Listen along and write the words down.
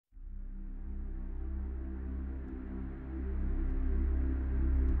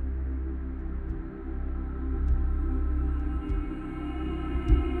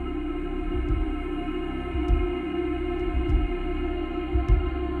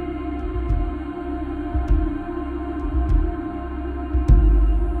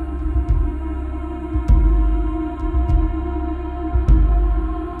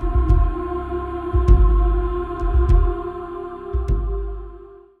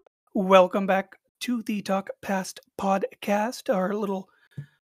Welcome back to the Talk Past podcast, our little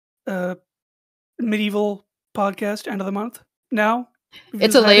uh, medieval podcast, end of the month. Now, we've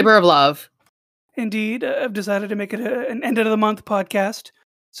It's a decided, labor of love. indeed, I've decided to make it an end of the month podcast,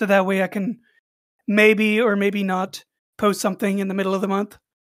 so that way I can maybe or maybe not post something in the middle of the month.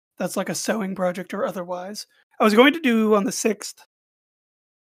 That's like a sewing project or otherwise. I was going to do on the 6th,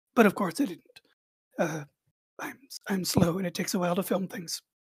 but of course I didn't. Uh, I'm slow and it takes a while to film things.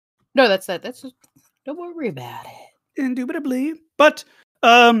 No, that's that. Don't worry about it. Indubitably. But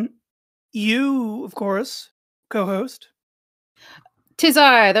you, of course, co-host. 'Tis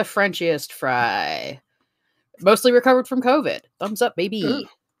I, the Frenchiest fry. Mostly recovered from COVID. Thumbs up, baby. Ugh.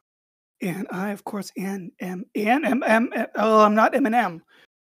 And I, of course, I'm not Eminem,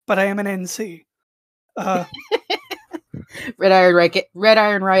 but I am an NC. Red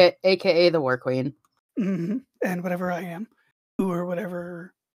Iron Riot, aka the War Queen. And whatever I am, or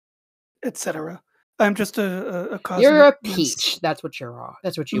whatever, etc. I'm just a cosmic. You're a peach. That's what you are.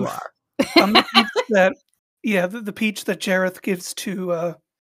 That's what you are. I'm the peach that, the peach that Jareth gives to.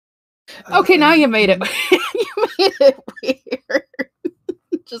 Okay, now you made it. You made it weird.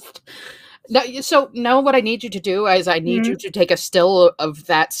 Just now. So now, what I need you to do is I need you to take a still of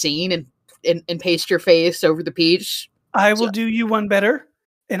that scene and paste your face over the peach. I will do you one better,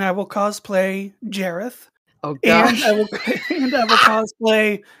 and I will cosplay Jareth. Oh gosh. And I will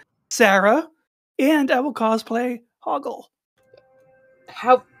cosplay Sarah, and I will cosplay Hoggle.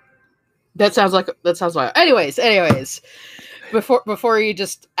 How? That sounds like. Anyways, before you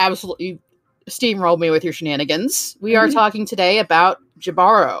just absolutely steamroll me with your shenanigans, we are talking today about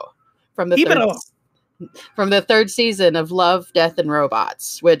Jibaro from the third season of Love, Death, and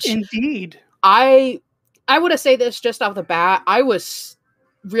Robots. Which indeed, I want to say this just off the bat. I was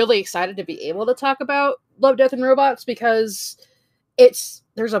really excited to be able to talk about Love, Death, and Robots because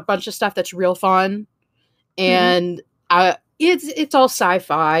there's a bunch of stuff that's real fun, and it's all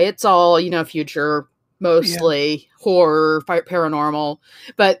sci-fi. It's all future, mostly horror, paranormal.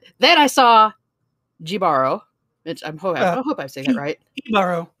 But then I saw Jibaro, which I hope I'm saying that right.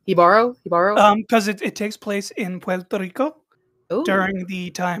 Jibaro. Jibaro. Because it takes place in Puerto Rico during the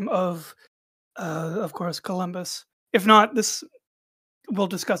time of course, Columbus. If not, we'll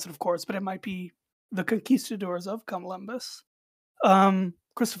discuss it, of course, but it might be the conquistadors of Columbus.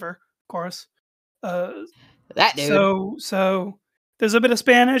 Christopher, of course. That dude. So there's a bit of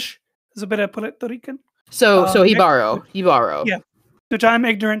Spanish, there's a bit of Puerto Rican. So Jibaro. Yeah. Which I'm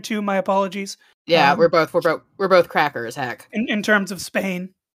ignorant to, my apologies. Yeah, we're both crackers, heck. In terms of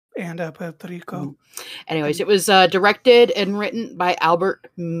Spain and Puerto Rico. Anyways, it was directed and written by Albert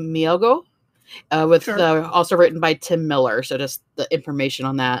Mielgo, with also written by Tim Miller. So just the information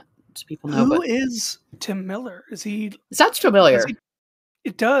on that, so people know. Who is Tim Miller? Is he? Sounds familiar.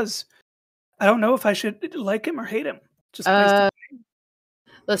 It does. I don't know if I should like him or hate him. Just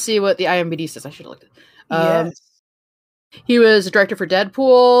let's see what the IMDb says. I should have looked at. Yes. He was a director for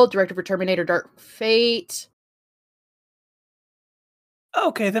Deadpool, director for Terminator Dark Fate.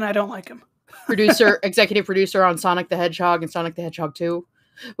 Okay, then I don't like him. Executive producer on Sonic the Hedgehog and Sonic the Hedgehog 2,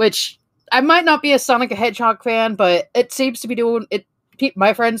 which I might not be a Sonic the Hedgehog fan, but it seems to be doing it.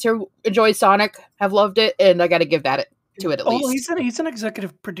 My friends who enjoy Sonic have loved it, and I got to give that to it at least. He's an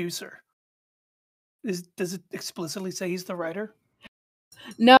executive producer. Does it explicitly say he's the writer?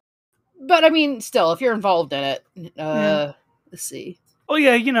 No, but I mean, still, if you're involved in it, let's see. Oh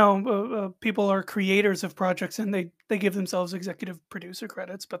yeah, people are creators of projects and they give themselves executive producer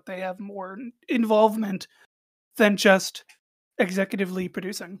credits, but they have more involvement than just executively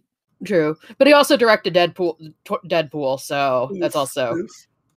producing. True, but he also directed Deadpool, so that's also.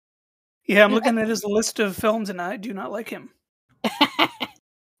 Yeah, I'm looking at his list of films, and I do not like him.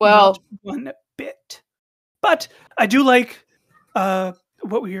 Well, not one bit. But I do like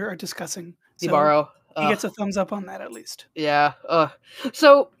what we are discussing. Jibaro. He gets a thumbs up on that at least. Yeah.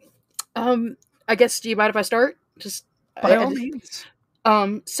 So, I guess, do you mind if I start? Just by all means.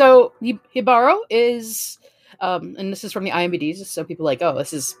 So Jibaro is, and this is from the IMDb, just so people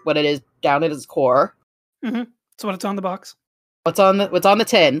this is what it is down at its core. Mm-hmm. That's what it's on the box. What's on the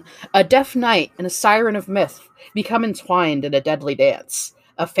tin? A deaf knight and a siren of myth become entwined in a deadly dance.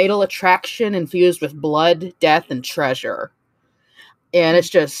 A fatal attraction infused with blood, death, and treasure. And it's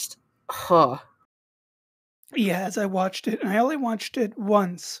just, Yeah, as I watched it, and I only watched it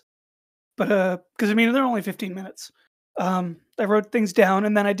once, but because they're only 15 minutes. I wrote things down,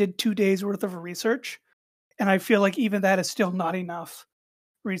 and then I did 2 days worth of research, and I feel like even that is still not enough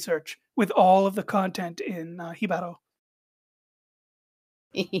research with all of the content in Jibaro.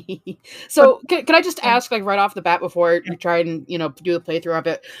 So But can I just ask, like right off the bat, before yeah. you try and do the playthrough of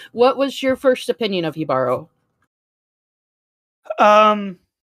it, what was your first opinion of Jibaro?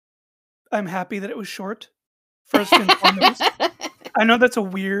 I'm happy that it was short. First and foremost, I know that's a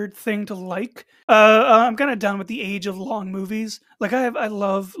weird thing to like. I'm kind of done with the age of long movies. Like I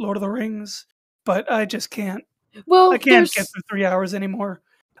love Lord of the Rings, but I just can't. I Well, can't get there's through 3 hours anymore.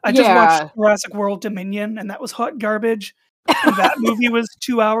 I just watched yeah. Jurassic World Dominion, and that was hot garbage. And that movie was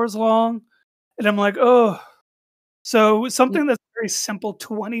 2 hours long, and I'm like, oh. So something that's very simple,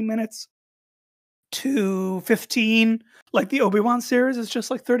 20 minutes to 15, like the Obi-Wan series, is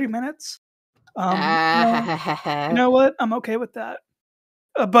just like 30 minutes. You know what? I'm okay with that.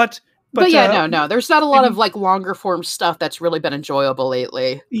 But But but yeah, no, there's not a lot of in like longer form stuff that's really been enjoyable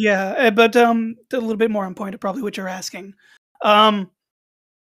lately. yeah, but a little bit more on point of probably what you're asking. Um,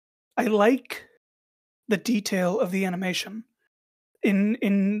 I like the detail of the animation.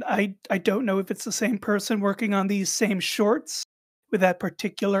 I don't know if it's the same person working on these same shorts with that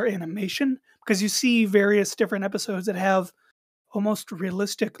particular animation, because you see various different episodes that have almost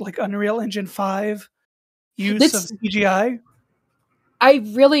realistic, like Unreal Engine 5 use of That's CGI. I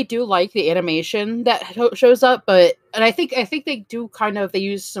really do like the animation that shows up, and I think they do kind of they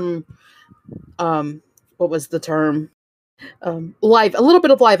use some what was the term, live a little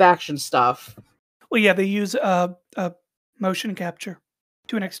bit of live action stuff. Well, yeah, they use motion capture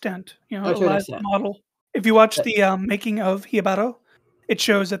to an extent. You Oh, know, a to an live extent. model. If you watch the making of Jibaro, it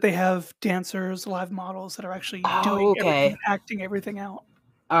shows that they have dancers, live models that are actually doing Oh, everything okay. and acting everything out.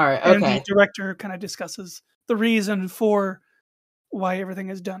 All right. And the Okay. director kind of discusses the reason for why everything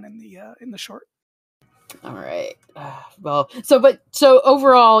is done in the short. All right. Well, so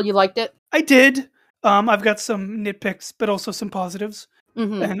overall, you liked it. I did. I've got some nitpicks, but also some positives,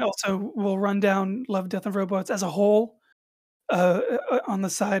 Mm-hmm. and also we'll run down Love, Death, and Robots as a whole on the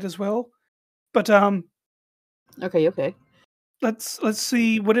side as well. But Okay. Okay. let's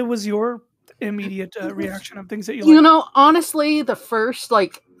see what it was your immediate reaction of things that you You liked. know, honestly, the first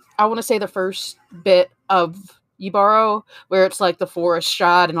I want to say the first bit of Yibaro, where it's like the forest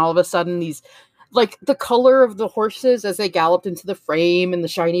shot, and all of a sudden these like the color of the horses as they galloped into the frame and the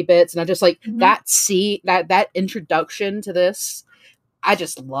shiny bits, and I just like Mhm. that introduction to this. I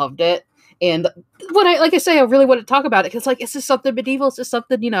just loved it. And what I like I say, I really want to talk about it because like it's just something medieval. It's just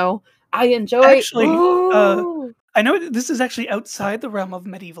something I enjoy. Actually, Ooh. I know this is actually outside the realm of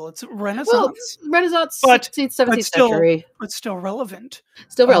medieval. It's Well, Renaissance, Renaissance, but 16th, but 17th still century, but still relevant.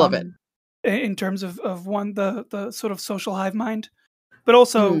 still relevant. Um, in terms of one the sort of social hive mind, but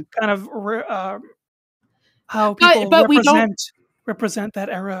also Mhm. kind of how people But we don't. represent that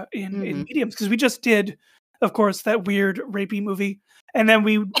era in Mhm. mediums. Because we just did, of course, that weird rapey movie, and then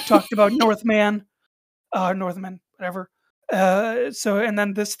we talked about Northman, whatever. So and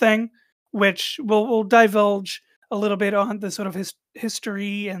then this thing, which we'll divulge a little bit on the sort of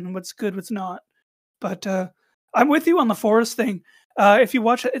history and what's good, what's not. But I'm with you on the forest thing. If you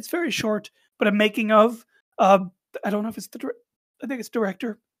watch it, it's very short, but a making of. Uh, I don't know if it's I think it's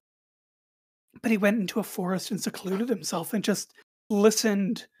director, but he went into a forest and secluded himself and just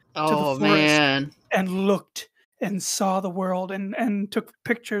listened to the Oh forest man. and looked and saw the world and took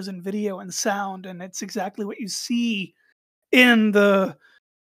pictures and video and sound, and it's exactly what you see in the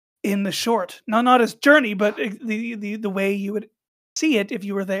short. Not his journey, but the way you would see it if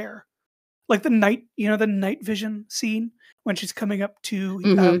you were there. Like the night vision scene when she's coming up to,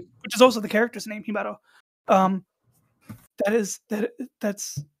 Mhm. which is also the character's name, Hibaro. Um,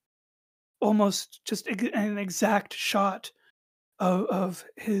 that's almost just an exact shot of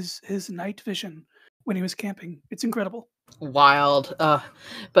his night vision when he was camping. It's incredible. Wild.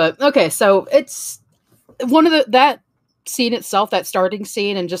 But okay, so it's one of that scene itself, that starting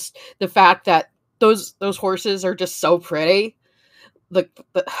scene, and just the fact that those horses are just so pretty. The,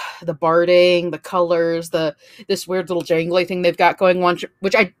 the the barding, the colors, this weird little jangly thing they've got going on,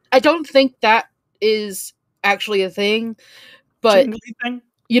 which I don't think that is actually a thing, but Jingly thing.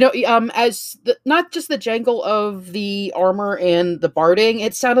 as not just the jangle of the armor and the barding,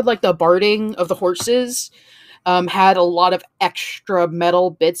 it sounded like the barding of the horses had a lot of extra metal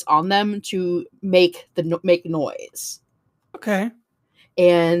bits on them to make noise, Okay.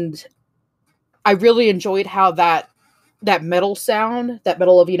 and I really enjoyed how that metal sound, that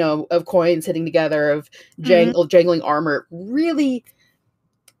metal of of coins hitting together, of Hmm. jangling armor, really,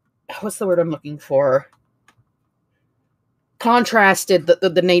 what's the word I'm looking for? Contrasted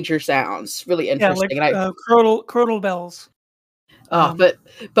the nature sounds really Yeah, like interesting, and I crotal bells. oh, Um, the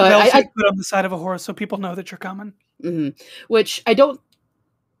but bells you I put on the side of a horse so people know that you're coming. mhm. Which I don't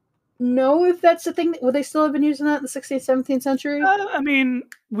know if that's the thing. Would they still have been using that in the 16th, 17th century? I mean,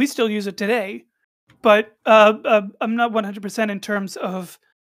 we still use it today, but I'm not 100% in terms of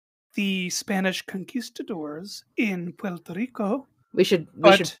the Spanish conquistadors in Puerto Rico. We should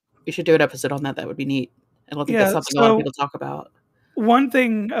But do an episode on that. That would be neat. I don't think that's yeah, something a lot of people talk about. one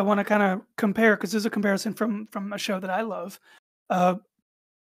thing I want to kind of compare, because there's a comparison from a show that I love.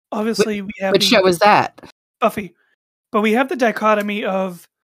 Obviously, we have Which show is that? Buffy, but we have the dichotomy of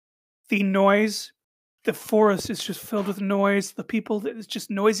the noise. The forest is just filled with noise. The people, it's just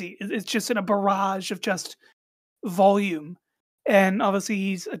noisy. It's just in a barrage of just volume. And obviously,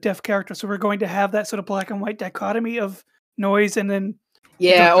 he's a deaf character, so we're going to have that sort of black and white dichotomy of noise, and then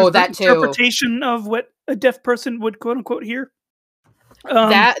that too. Interpretation of what a deaf person would quote unquote hear.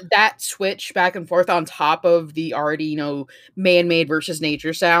 That switch back and forth on top of the already man-made versus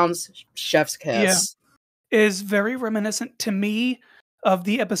nature sounds, chef's kiss. Yeah, is very reminiscent to me of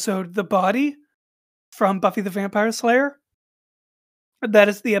the episode "The Body" from Buffy the Vampire Slayer. That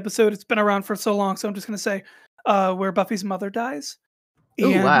is the episode. It's been around for so long, so I'm just going to say where Buffy's mother dies.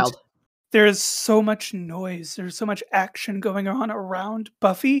 Ooh, and wild. There's so much noise. There's so much action going on around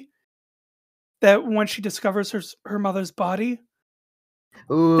Buffy that when she discovers her mother's body,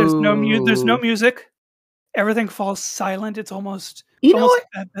 ooh, there's no music. Everything falls silent. It's almost like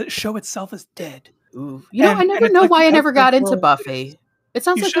the show itself is dead. Ooh. I never know why I never got into Buffy. It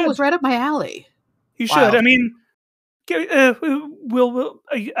sounds like should. It was right up my alley. You should. I mean,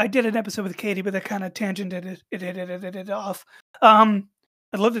 I did an episode with Katie, but that kind of tangented it off.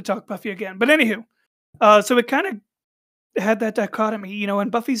 I'd love to talk Buffy again, but anywho, so it kind of had that dichotomy,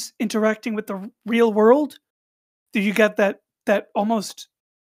 and Buffy's interacting with the real world. Do you get that almost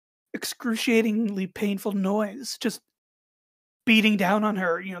excruciatingly painful noise just beating down on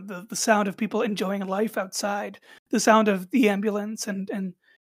her? The sound of people enjoying life outside, the sound of the ambulance and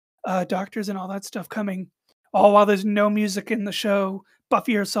doctors and all that stuff coming, all while there's no music in the show.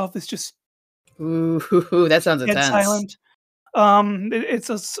 Buffy herself is just that sounds intense. Silent.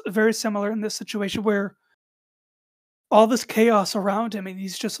 It's very similar in this situation where all this chaos around him, and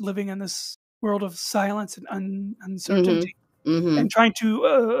he's just living in this world of silence and uncertainty, and trying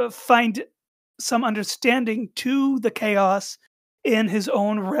to find some understanding to the chaos in his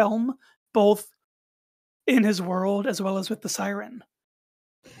own realm, both in his world as well as with the siren.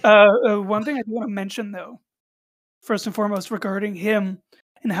 One thing I do want to mention, though, first and foremost, regarding him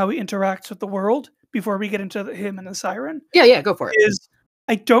and how he interacts with the world, before we get into him and the siren. Yeah, go for it. Is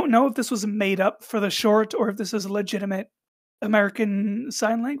I don't know if this was made up for the short or if this is a legitimate American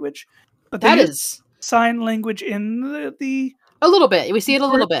sign language. But that is sign language in the a little bit. We see it a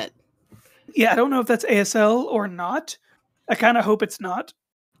little bit. Yeah, I don't know if that's ASL or not. I kind of hope it's not.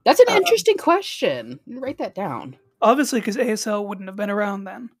 That's an interesting question. Write that down. Obviously, because ASL wouldn't have been around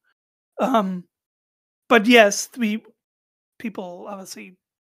then. But yes, people obviously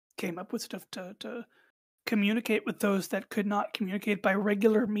came up with stuff to communicate with those that could not communicate by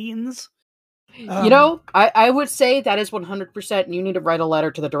regular means. I would say that is 100%. You need to write a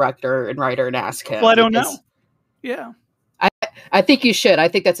letter to the director and writer and ask him. Well, I don't know. Yeah. I think you should. I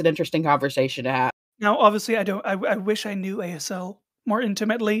think that's an interesting conversation to have. Now, obviously, I wish I knew ASL more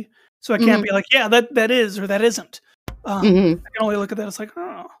intimately, so I can't be like, yeah, that is or that isn't. I can only look at that as like,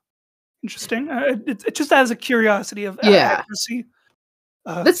 oh, interesting. It just as a curiosity of accuracy.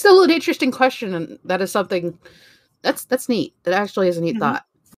 That's still an interesting question, and that is something that's neat. That actually is a neat thought.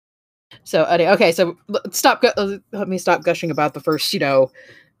 So okay, so let me stop gushing about the first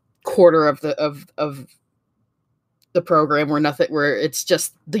quarter of the program where it's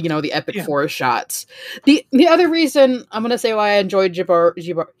just the epic forest shots. The other reason I'm gonna say why I enjoyed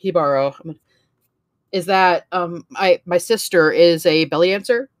Jibaro is that my sister is a belly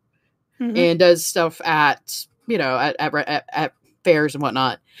dancer and does stuff at fairs and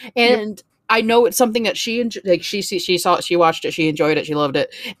whatnot, and I know it's something that she saw it, she watched it, she enjoyed it, she loved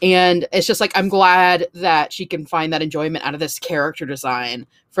it, and it's just like I'm glad that she can find that enjoyment out of this character design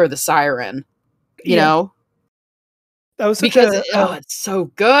for the siren. That was it's so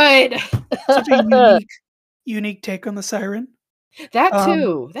good. Such a unique take on the siren.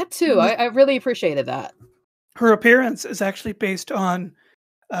 That too. I really appreciated that. Her appearance is actually based on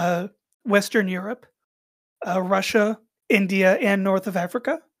Western Europe, Russia, India, and north of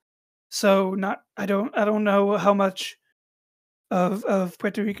Africa. So I don't know how much of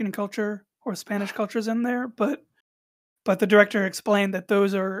Puerto Rican culture or Spanish culture is in there, but the director explained that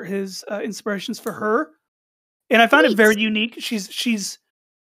those are his inspirations for her, and I found it very unique. She's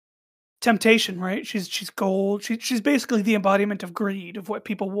temptation, right? She's gold. She's basically the embodiment of greed, of what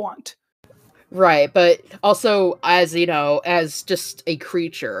people want. Right, but also as as just a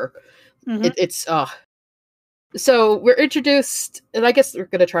creature, Hmm. it's so we're introduced, and I guess we're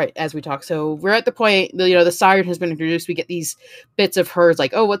gonna try it as we talk. So we're at the point, the siren has been introduced. We get these bits of hers,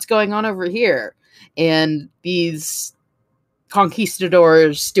 like, oh, what's going on over here, and these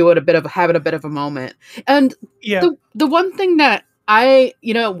conquistadors having a bit of a moment. And Yeah, the one thing that I,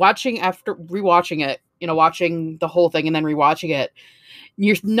 watching after rewatching it, watching the whole thing and then rewatching it,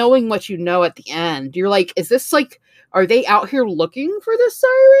 you're knowing what you know at the end. You're like, is this like, are they out here looking for this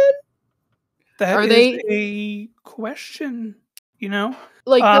siren? that Are is they a question. You know,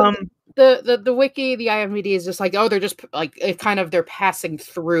 like um, the wiki, the IMDb is just like, oh, they're just like kind of they're passing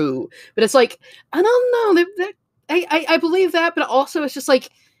through, but it's like, I don't know, I believe that, but also it's just like,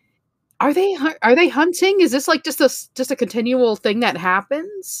 are they hunting? Is this like just a continual thing that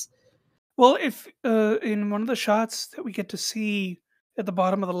happens? well, if in one of the shots that we get to see at the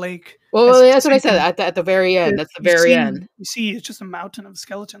bottom of the lake Well, as he's that's what I said sinking, at the very end. That's the you very see end. it's just a mountain of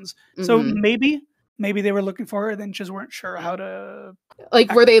skeletons. So Hmm. maybe they were looking for her, then just weren't sure how to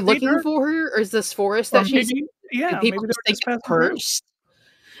Like, were they activate looking her, for her, or is this forest or that she's maybe in? yeah, People maybe they just were think just it's passing through. cursed,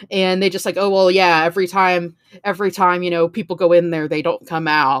 and they just like, oh well, yeah. Every time people go in there, they don't come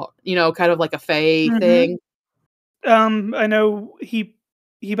out. Kind of like a Fae Hmm. thing. I know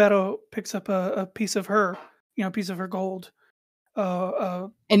Hibaro picks up a piece of her, a piece of her gold,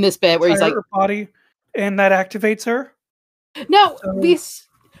 In this bit where he's attire like, or body, and that activates her. no, So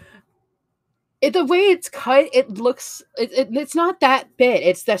the way it's cut, it looks it's not that bit.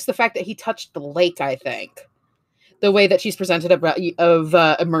 It's just the fact that he touched the lake. I think the way that she's presented of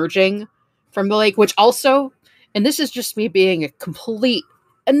emerging from the lake, which also, and this is just me being a complete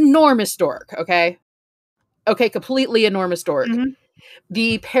enormous dork. Okay, completely enormous dork. mhm.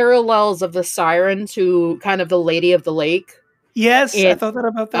 The parallels of the siren to kind of the Lady of the Lake, Yes, I and thought that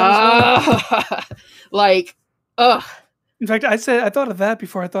about that as well. uh, like, ugh, In fact, I thought of that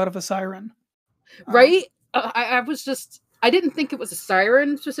before I thought of a siren. Um, right? I was just, I didn't think it was a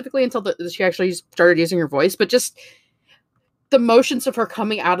siren specifically until she actually started using her voice, but just the motions of her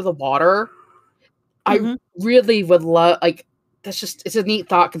coming out of the water, I mhm. really would love, like, that's just, it's a neat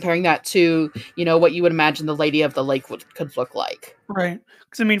thought comparing that to, what you would imagine the Lady of the Lake could look like. Right.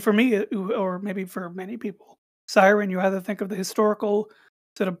 Because I mean, for me, or maybe for many people, siren, you either think of the historical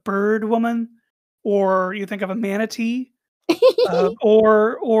sort of bird woman, or you think of a manatee,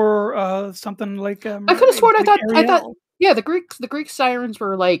 or something like I could have mermaids, sworn like I thought, Ariel. yeah, the Greek sirens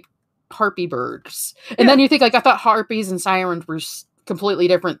were like harpy birds, and then Yeah, you think like I thought harpies and sirens were completely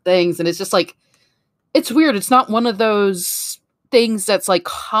different things, and it's just like, it's weird. It's not one of those things that's like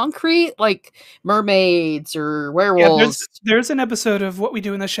concrete, like mermaids or yeah. werewolves. There's an episode of What We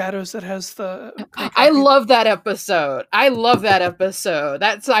Do in the Shadows that has the fake I harpies. love that episode. I love that episode.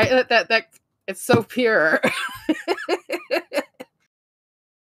 That it's so pure.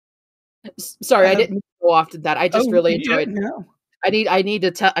 Sorry, I didn't Um, go off to that. I just oh really yeah, enjoyed. no. I need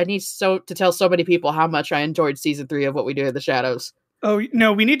to tell so many people how much I enjoyed season 3 of What We Do in the Shadows. Oh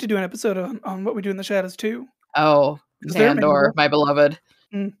no, we need to do an episode on What We Do in the Shadows too, Oh, because they're Tandor, memorable. my beloved.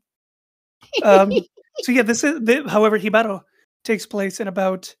 Mm. So yeah, however, Hibaro takes place in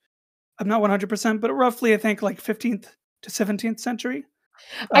about, I'm not 100%, but roughly I think like 15th to 17th century.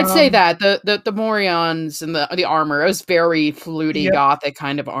 I'd say Um, that the Morions and the armor, it was very fluty yep, gothic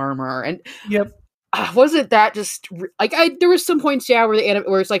kind of armor, and yep. wasn't that just like, I there was some points, yeah,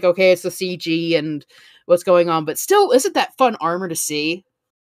 where it's like, okay, it's the CG and what's going on, but still, isn't that fun armor to see?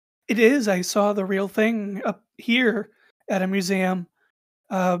 It is. I saw the real thing up here at a museum.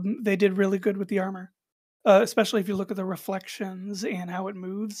 They did really good with the armor, especially if you look at the reflections and how it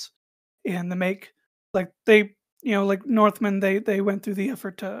moves and the make. Like they, like Northmen, they went through the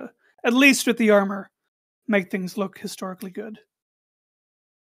effort to, at least with the armor, make things look historically good.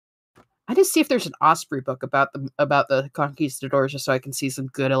 I need to see if there's an Osprey book about the conquistadors, just so I can see some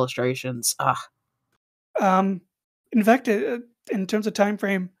good illustrations. Ah, Um, in fact, in terms of time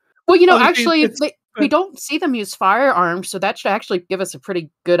frame, well, obviously actually, it's we good. don't see them use firearms, so that should actually give us a pretty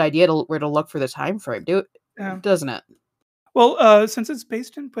good idea where to look for the time frame, doesn't it? Well, since it's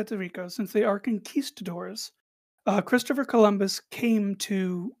based in Puerto Rico, since they are conquistadors, Christopher Columbus came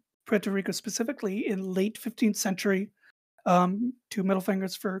to Puerto Rico specifically in late 15th century. Two middle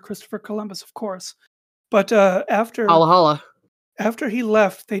fingers for Christopher Columbus, of course. But Holla holla. after he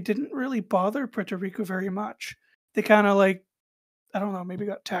left, they didn't really bother Puerto Rico very much. They kind of like, I don't know, maybe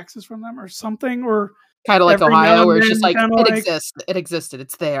got taxes from them or something, or Kind of like every now Ohio, and where it's just then, like, kind of it like, exists. It existed.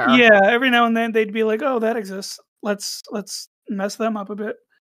 It's there. yeah, every now and then they'd be like, "Oh, that exists. Let's mess them up a bit."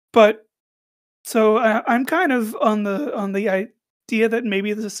 But so I'm kind of on the idea that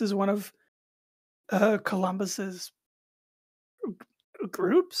maybe this is one of Columbus's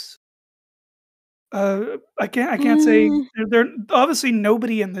groups. I can't say there. Obviously,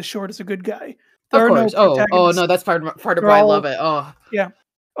 nobody in the short is a good guy. There Of are no course. Oh protagonists. no, that's part of They're why I all love it. Oh, yeah.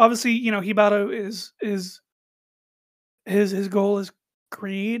 Obviously, Hibaro is his goal is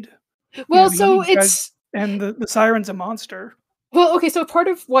greed. well, so He tries, it's and the siren's a monster. well, okay. So part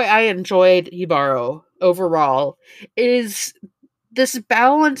of why I enjoyed Jibaro overall is this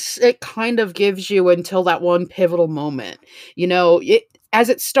balance it kind of gives you until that one pivotal moment. As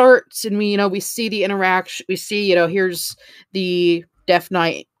it starts, and we see the interaction. We see, here's the Deaf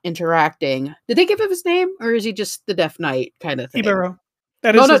Knight interacting. Did they give him his name, or is he just the Deaf Knight kind of thing? Hibaro.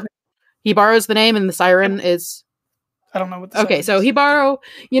 That No, is no. his name. He borrows the name, and the siren is I don't know what the okay. siren So is. Hibaro,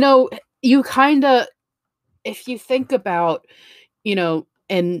 you kind of, if you think about,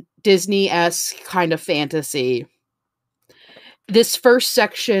 in Disney-esque kind of fantasy, this first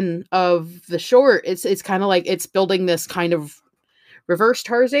section of the short, it's kind of like it's building this kind of reverse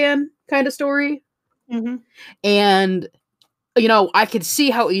Tarzan kind of story. Mm-hmm. And I could see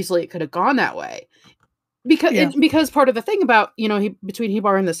how easily it could have gone that way. Because part of the thing about between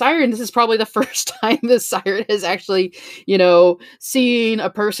Hibar and the siren, this is probably the first time the siren has actually seen a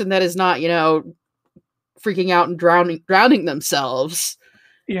person that is not freaking out and drowning themselves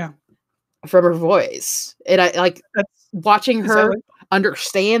from her voice. And I like watching her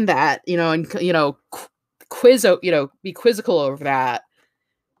understand that, and be quizzical over that.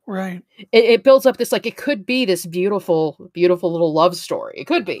 Right. It builds up this, like, it could be this beautiful, beautiful little love story. It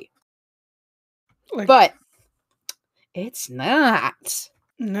could be. But it's not.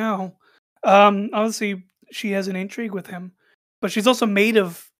 No. Obviously she has an intrigue with him, but she's also made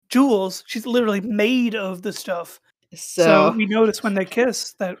of jewels. She's literally made of the stuff. So we notice when they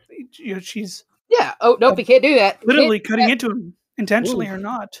kiss that she's oh nope, you can't do that. Literally cutting into him intentionally or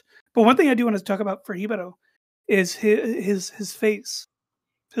not. But one thing I do want to talk about for Hibaro is his face,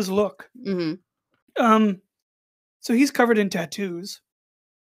 his look. Mm-hmm. So he's covered in tattoos,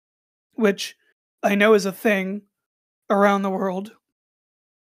 which I know is a thing around the world.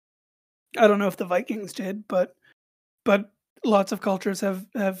 I don't know if the Vikings did, but lots of cultures have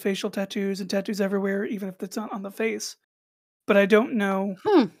facial tattoos and tattoos everywhere, even if it's not on the face. But I don't know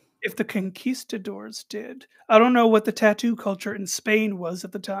if the conquistadors did. I don't know what the tattoo culture in Spain was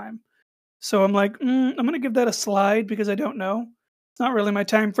at the time. So I'm like, I'm going to give that a slide because I don't know. It's not really my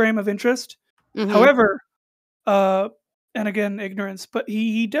time frame of interest. Mm-hmm. However, and again, ignorance, but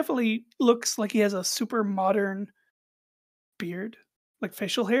he definitely looks like he has a super modern beard, like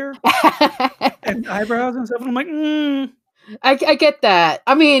facial hair and eyebrows and stuff. And I'm like, I get that.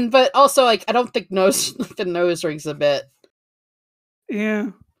 I mean, but also, like, I don't think the nose rings a bit. Yeah.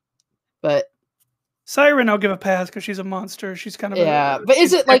 But Siren, I'll give a pass because she's a monster. She's kind of but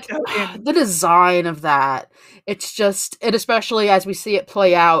is it like the design of that? It's just, and especially as we see it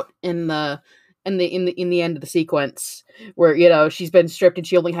play out in the end of the sequence where she's been stripped and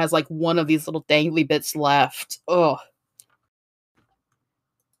she only has like one of these little dangly bits left. Oh,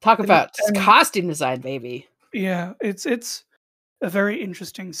 talk about costume design, baby. Yeah, it's a very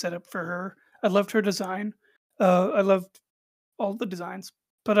interesting setup for her. I loved her design. I loved all the designs,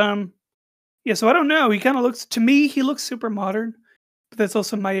 but yeah. So I don't know. He kind of looks, to me, he looks super modern, but that's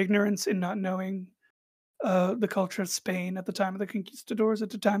also my ignorance in not knowing the culture of Spain at the time of the conquistadors,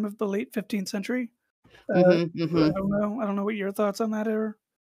 at the time of the late 15th century. I don't know. I don't know what your thoughts on that are.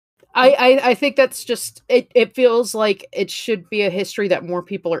 I think that's just it feels like it should be a history that more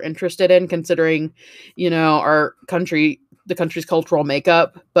people are interested in, considering our country, the country's cultural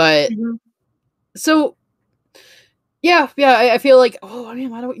makeup. But so yeah, I feel like, I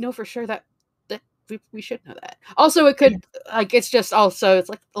mean, why don't we know for sure that we should know that? Also, it could like it's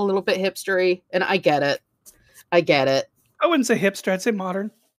like a little bit hipstery, and I get it. I wouldn't say hipster. I'd say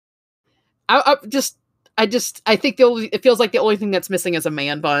modern. I think it feels like the only thing that's missing is a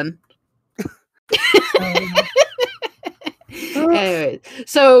man bun. Anyway,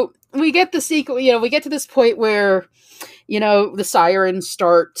 so we get the sequel. We get to this point where the siren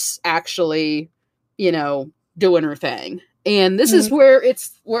starts actually doing her thing, and this is where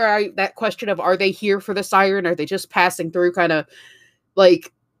that question of, are they here for the siren? Are they just passing through? Kind of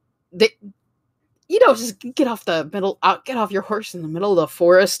like they. Just get off your horse in the middle of the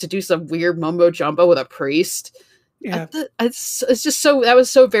forest to do some weird mumbo jumbo with a priest. Yeah, it's just so, that was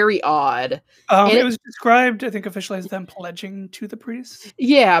so very odd. It was described, I think, officially as them pledging to the priest.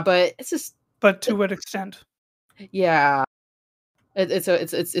 Yeah, but it's just. But to what extent? Yeah, it's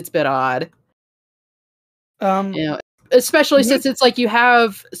a bit odd. Especially since it's like you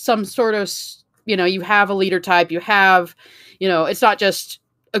have some sort of, you have a leader type. You have, it's not just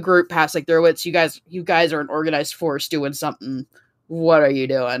a group passing through it. You guys are an organized force doing something. What are you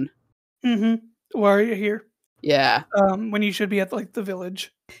doing? Mm-hmm. Why are you here? Yeah. When you should be at like the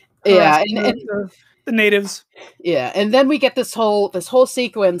village. Yeah, Harassing the natives. Yeah, and then we get this whole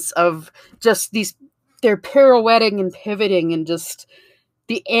sequence of just they're pirouetting and pivoting and just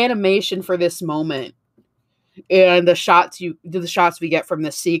the animation for this moment and the shots we get from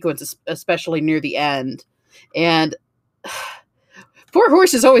this sequence, especially near the end. And poor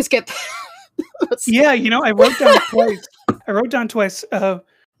horses always get Yeah, I wrote down twice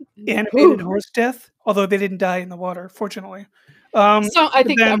animated horse death, although they didn't die in the water, fortunately. So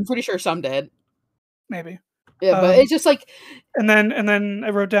I'm pretty sure some did. Maybe. Yeah, but it's just like, and then I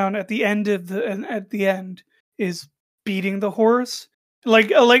wrote down at the end is beating the horse.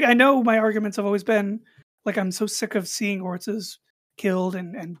 Like I know my arguments have always been like I'm so sick of seeing horses killed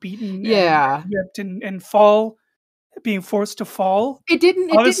and beaten, yeah, and whipped and fall, being forced to fall. It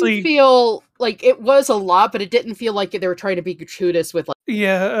didn't feel like it was a lot, but it didn't feel like they were trying to be gratuitous with like.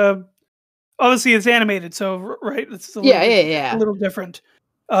 Yeah, obviously it's animated, so right, it's a little different.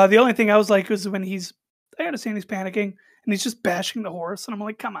 The only thing I was like was when I understand he's panicking and he's just bashing the horse, and I'm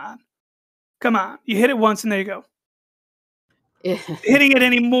like, come on, you hit it once and there you go. Yeah. Hitting it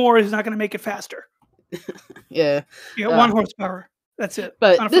anymore is not going to make it faster. Yeah, you got 1 horsepower. That's it.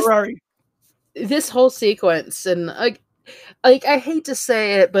 But on a Ferrari. This whole sequence, and like I hate to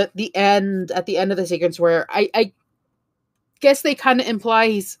say it, but at the end of the sequence where I guess they kind of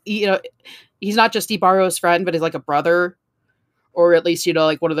imply he's not just Jibaro's friend, but he's like a brother, or at least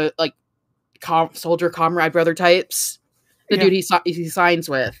like one of the like soldier comrade brother types. The dude he signs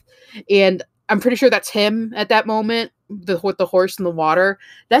with, and I'm pretty sure that's him at that moment. With the horse in the water.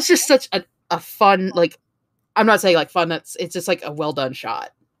 That's just such a fun, like, I'm not saying like fun. It's just like a well done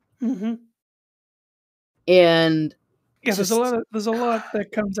shot. Mm-hmm. And yeah, there's a lot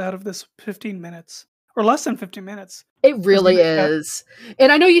that comes out of this 15 minutes or less than 15 minutes. It really is.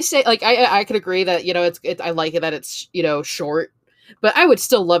 And I know you say like I could agree that I like it that it's short, but I would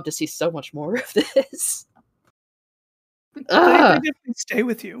still love to see so much more of this. They definitely stay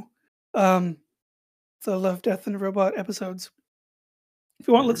with you. The Love, Death, and Robot episodes. If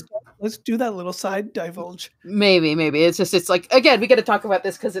you want, let's do that little side divulge. Maybe it's like, again, we got to talk about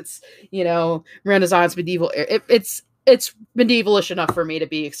this because it's Renaissance medieval. It's medievalish enough for me to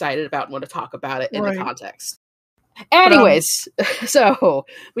be excited about and want to talk about it in the context. Anyways, so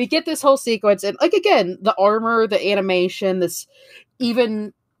we get this whole sequence, and like again, the armor, the animation,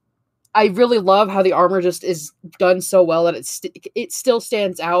 I really love how the armor just is done so well that it still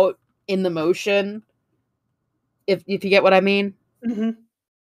stands out in the motion. If you get what I mean. Mm-hmm.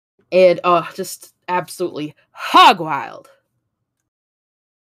 And just absolutely hog wild.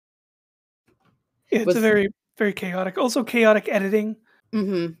 Yeah, it's a very, very chaotic. Also chaotic editing.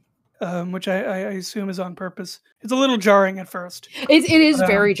 Mm-hmm. Which I assume is on purpose. It's a little jarring at first. It is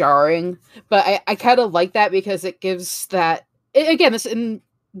very jarring, but I kind of like that because it gives that again.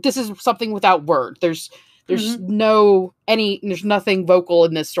 This is something without word. There's there's nothing vocal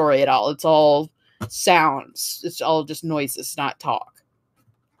in this story at all. It's all sounds. It's all just noises, not talk.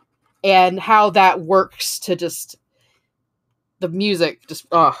 And how that works to just the music, just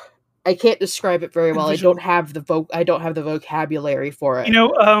I can't describe it very well. I don't have the vocabulary for it.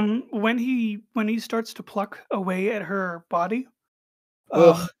 When he starts to pluck away at her body,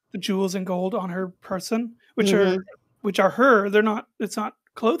 the jewels and gold on her person, which are her. They're not. It's not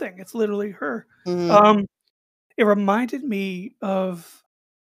clothing. It's literally her. Mm-hmm. It reminded me of.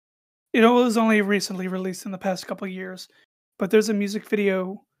 It was only recently released in the past couple of years, but there's a music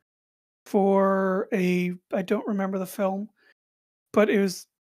video for I don't remember the film, but it was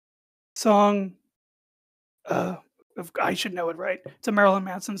song. I should know it, right? It's a Marilyn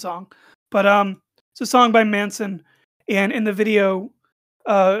Manson song, but it's a song by Manson, and in the video,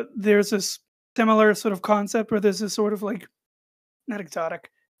 there's this similar sort of concept where there's this sort of like not exotic,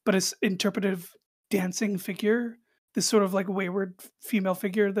 but it's interpretive dancing figure, this sort of like wayward female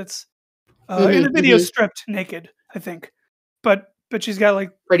figure that's in the video stripped naked, I think, but she's got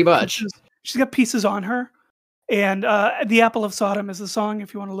like pretty much she's got pieces on her, and the Apple of Sodom is the song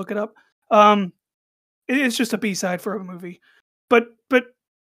if you want to look it up. It's just a B-side for a movie, but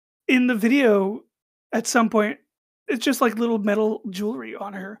in the video, at some point, it's just like little metal jewelry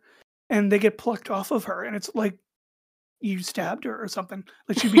on her, and they get plucked off of her, and it's like you stabbed her or something.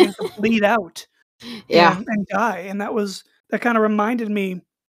 Like she begins to bleed out, and die, and that kind of reminded me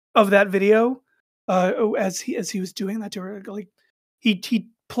of that video, as he was doing that to her. Like he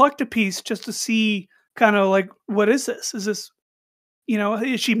plucked a piece just to see kind of like, what is this? Is this,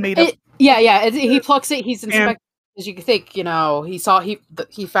 is she made up? Yeah. He plucks it. He's inspecting. Because you could think, he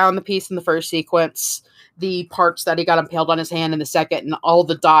found the piece in the first sequence, the parts that he got impaled on his hand in the second, and all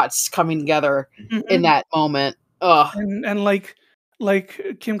the dots coming together in that moment. Ugh. And like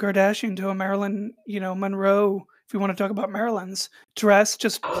Kim Kardashian to a Marilyn, Monroe. If we want to talk about Marilyn's dress,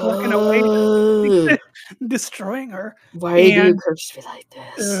 just plucking away, destroying her. Why do you curse me like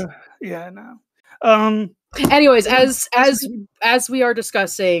this? Yeah, no. Anyways, as we are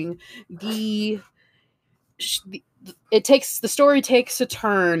discussing, the story takes a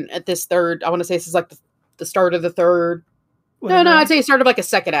turn at this third. I want to say this is like the start of the third. No, I'd say start of like a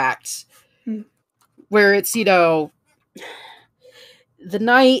second act, where it's the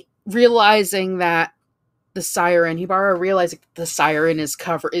knight realizing that the siren, Jibaro realizing the siren is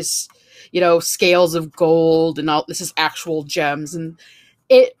scales of gold and all this is actual gems, and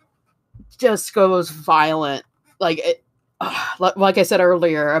it just goes violent. Like I said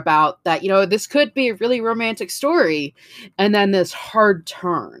earlier about that, this could be a really romantic story, and then this hard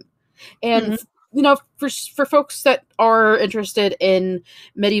turn. And for folks that are interested in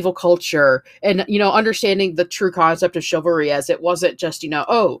medieval culture and understanding the true concept of chivalry, as it wasn't just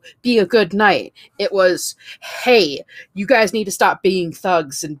be a good knight. It was, hey, you guys need to stop being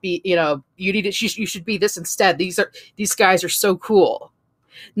thugs and be you should be this instead. These guys are so cool.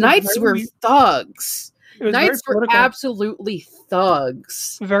 Knights were thugs. Knights were absolutely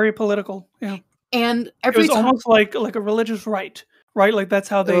thugs. Very political, yeah. And it was almost like a religious right? Like that's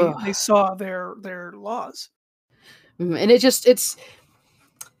how they saw their laws. And it's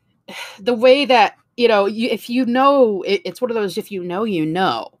the way that if it's one of those, if you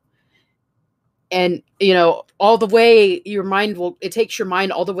know, and all the way your mind it takes your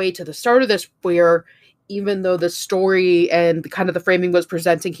mind all the way to the start of this, where even though the story and the framing was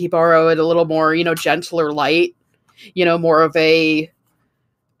presenting Jibaro in a little more, gentler light, more of a,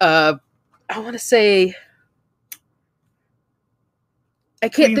 I want to say, I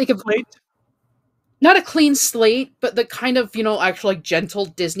can't think of, not a clean slate, but the kind of, actual like gentle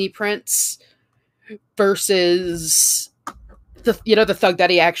Disney prince versus the thug that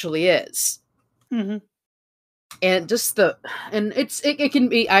he actually is. Mm-hmm. And just it can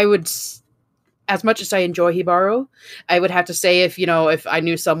be, I would, as much as I enjoy Jibaro, I would have to say if I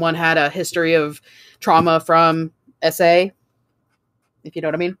knew someone had a history of trauma from SA, if you know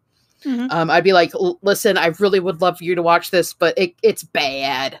what I mean, I'd be like, listen, I really would love for you to watch this, but it's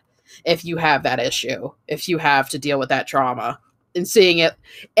bad if you have that issue, if you have to deal with that trauma and seeing it.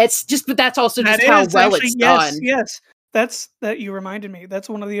 It's just, but that's also just how well it's done. Yes, that you reminded me. That's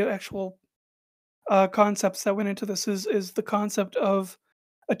one of the actual concepts that went into this is the concept of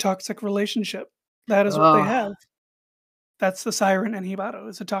a toxic relationship. That is what they have. That's the siren and Jibaro.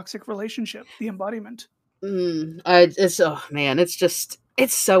 It's a toxic relationship, the embodiment.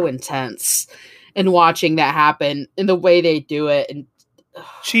 It's so intense, and watching that happen and the way they do it, and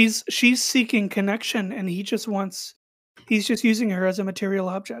she's seeking connection, and he's just using her as a material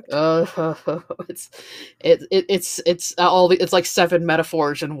object. It's like 7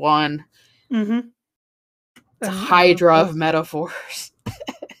 metaphors in one. Mm-hmm. It's a hydra of metaphors.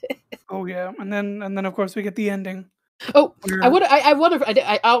 Oh yeah, and then of course we get the ending. Oh, I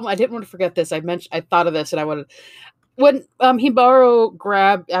didn't want to forget this. I thought of this, and I wanted, when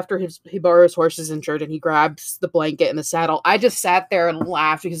Jibaro after Hibaro's horse is injured and he grabs the blanket and the saddle, I just sat there and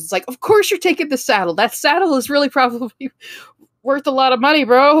laughed, because it's like, of course you're taking the saddle. That saddle is really probably worth a lot of money,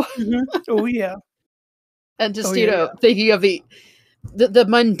 bro. Mm-hmm. Oh yeah. And just thinking of the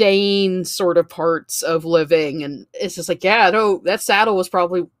mundane sort of parts of living, and it's just like, yeah, no, that saddle was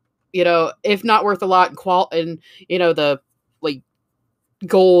probably, if not worth a lot in the like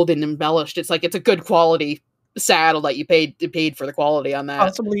gold and embellished, it's like, it's a good quality saddle that you paid for the quality on that.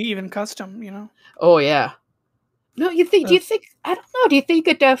 Possibly even custom, Oh yeah. No, do you think I don't know, do you think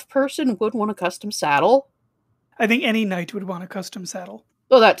a deaf person would want a custom saddle? I think any knight would want a custom saddle.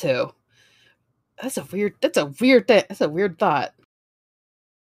 Well, that too. That's a weird thought.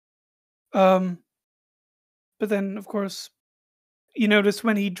 But then of course you notice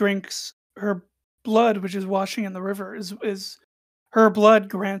when he drinks her blood, which is washing in the river, is her blood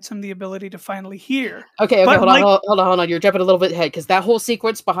grants him the ability to finally hear. Okay, hold on. You're jumping a little bit ahead, because that whole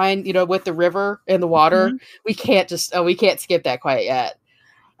sequence behind, with the river and the water, we can't skip that quite yet.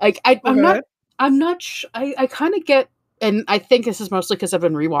 Like, I'm not. I kind of get, and I think this is mostly because I've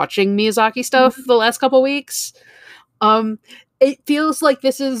been rewatching Miyazaki stuff the last couple weeks. It feels like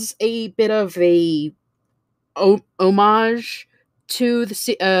this is a bit of a homage to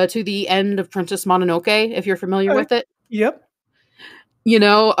the end of Princess Mononoke, if you're familiar with it. Yep.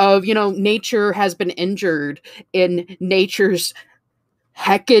 Nature has been injured and nature's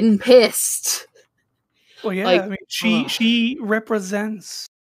heckin' pissed. Well, yeah, Like, I mean, she represents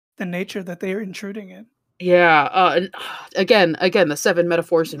the nature that they are intruding in. yeah, and again, the seven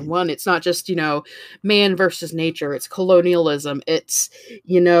metaphors in one. It's not just man versus nature. It's colonialism. It's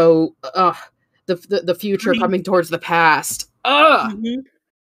the I future mean, coming towards the past. Ugh. mhm.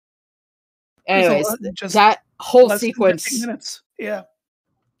 There's a Anyways, lot in just that whole less than 15 sequence, minutes. Yeah.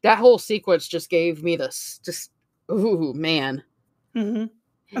 just gave me this. Just ooh man, Hmm.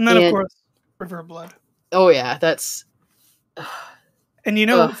 And then, of and course, River of Blood. oh yeah, that's And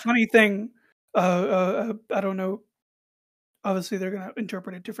ugh. funny thing, I don't know. Obviously, they're going to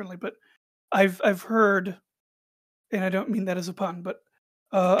interpret it differently, but I've heard, and I don't mean that as a pun, but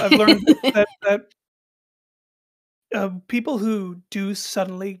I've learned that people who do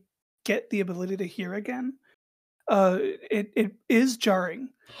suddenly get the ability to hear again, it is jarring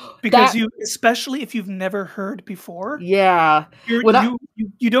because That you, especially if you've never heard before, yeah. you're, When I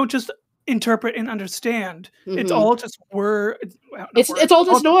you don't just interpret and understand. It's mhm. all just word, well, not It's words. all It's all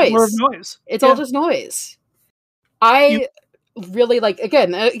just just a blur of noise. noise. It's all Yeah, just noise. you. I really like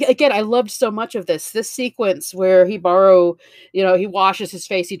again I loved so much of this sequence where Hibaro, he washes his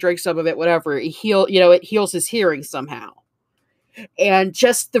face, he drinks some of it, whatever, it heals his hearing somehow. And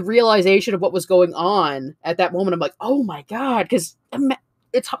just the realization of what was going on at that moment, I'm like, oh my god, because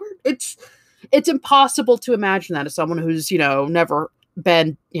it's hard, it's impossible to imagine that as someone who's never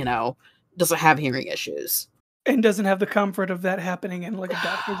been, doesn't have hearing issues. And doesn't have the comfort of that happening in like a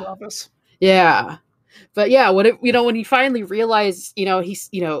doctor's office. Yeah. But yeah, when he finally realized, he's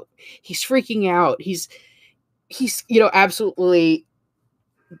freaking out. He's absolutely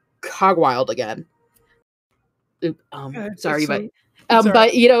hog wild again. It's Sorry, but so it's all right.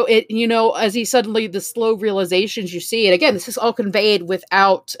 but as he suddenly, the slow realizations you see, and again, this is all conveyed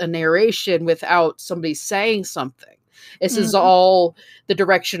without a narration, without somebody saying something. This is Mhm. all the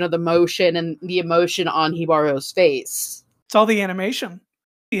direction of the motion and the emotion on Hibaro's face. It's all the animation.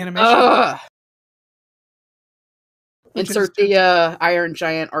 The animation, Ugh. which is Insert just. the Iron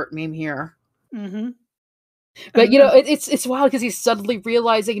Giant art meme here. Mhm. But And it's wild because he's suddenly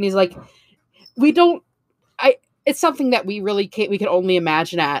realizing, and he's like, we don't. I. It's something that we really can't. We can only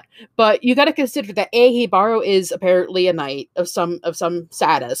imagine at. But you got to consider that Hibaro is apparently a knight of some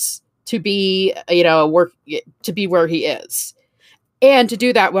status to be work to be where he is, and to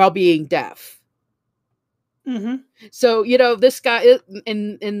do that while being deaf. mhm. So this guy,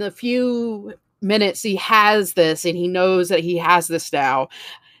 in the few minutes he has this, and he knows that he has this now.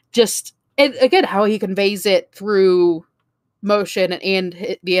 Just, and again, how he conveys it through motion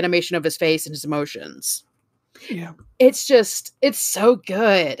and the animation of his face and his emotions. Yeah. It's so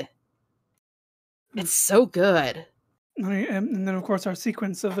good. Mm. It's so good. And then of course our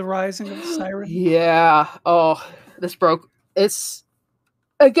sequence of the rising of the siren. Yeah. Oh, this broke. It's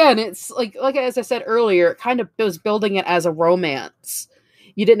again. It's like as I said earlier. It kind of was building it as a romance.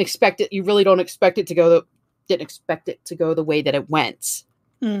 You didn't expect it. You really don't expect it to go. Didn't expect it to go the way that it went.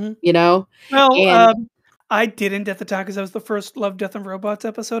 Mhm. Well, And I didn't at the time because that was the first Love, Death, and Robots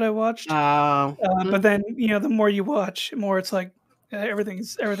episode I watched. uh, But then the more you watch, the more it's like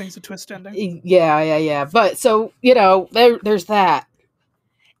everything's a twist ending. yeah. But so there's that,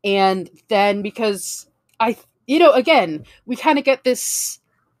 and then because again, we kind of get this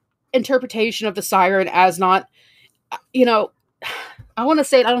interpretation of the siren as not, you know, I want to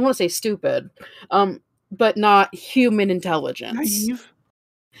say, I don't want to say stupid, but not human intelligence. Naive.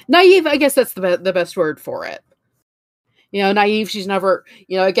 Naive, I guess that's the best word for it. Naive. She's never,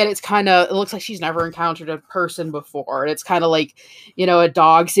 again, it looks like she's never encountered a person before. And it's kind of like, a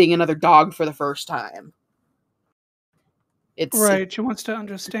dog seeing another dog for the first time. Right. She wants to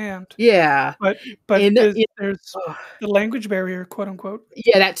understand. Yeah. But And, there's the language barrier, quote unquote.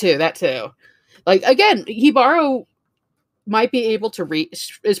 yeah, that too. Like, again, Hibaro might be able to read,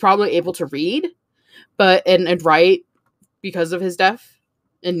 is probably able to read, but, and write because of his deaf.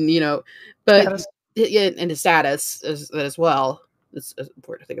 And, but, Status. yeah, and his status as well. It's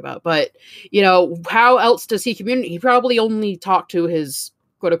important to think about. But, how else does he communicate? He probably only talked to his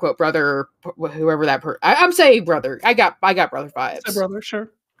quote unquote brother, whoever that person. I'm saying brother. I got brother vibes. Say brother, sure.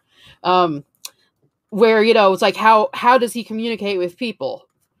 Where it's like how does he communicate with people?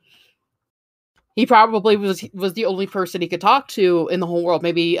 He probably was the only person he could talk to in the whole world.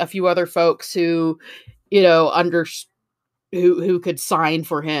 Maybe a few other folks who, who could sign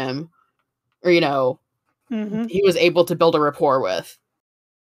for him, or Mm-hmm. he was able to build a rapport with.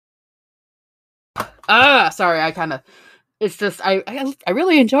 Sorry, I kind of. It's just I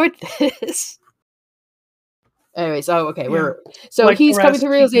really enjoyed this. Anyways, okay, Yeah. so Like the he's coming rest, to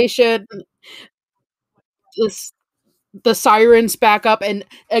realization. This the sirens back up, and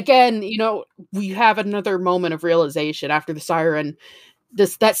again, we have another moment of realization after the siren.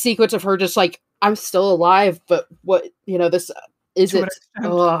 That sequence of her just like, I'm still alive, but what this is To it. an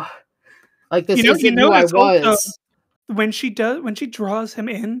extent. Like this isn't who I was. Also, when she draws him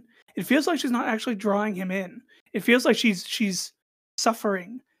in, it feels like she's not actually drawing him in. It feels like she's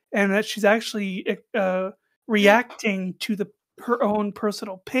suffering, and that she's actually reacting to her own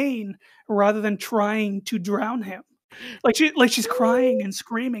personal pain rather than trying to drown him. Like she's crying and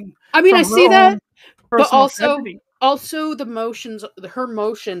screaming. I mean, I see that, but tragedy. also the motions, her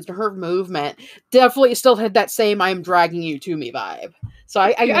movement definitely still had that same "I'm dragging you to me" vibe. So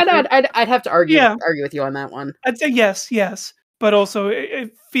I'd have to argue with you on that one. I'd say yes, but also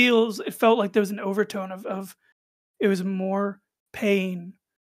it felt like there was an overtone of it was more pain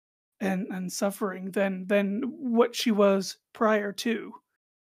and suffering than what she was prior to.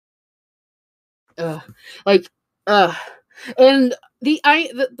 And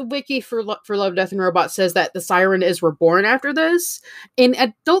the wiki for Love, Death, and Robots says that the siren is reborn after this, and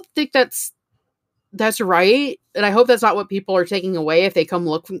I don't think that's right, and I hope that's not what people are taking away if they come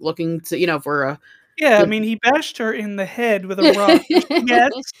looking to for a. Yeah, I mean, he bashed her in the head with a rock.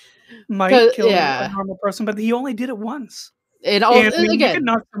 Yes, might kill a normal person, but he only did it once. And again, you could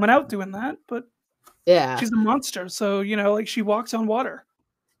knock someone out doing that, but she's a monster, so like she walks on water.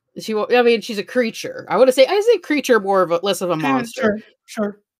 She's a creature. I say creature less of a monster.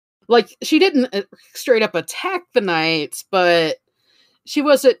 Sure. Like she didn't straight up attack the knights, but she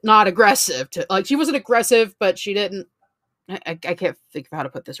wasn't not aggressive. She wasn't aggressive, but she didn't. I can't think of how to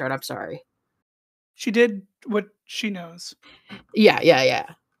put this right. I'm sorry. She did what she knows.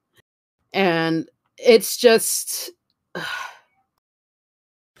 Yeah. And it's just.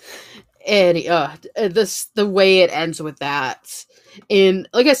 And the way it ends with that, and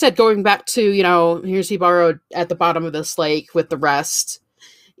like I said, going back to here's Jibaro at the bottom of this lake with the rest,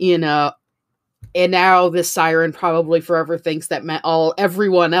 and now this siren probably forever thinks that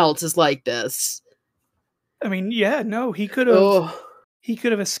everyone else is like this. I mean, yeah, no, he could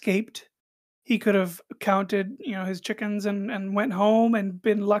have escaped. He could have counted his chickens and went home and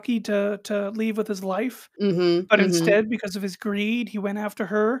been lucky to leave with his life. But instead, because of his greed, he went after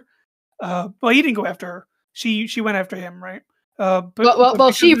her. Well, he didn't go after her. She went after him, right?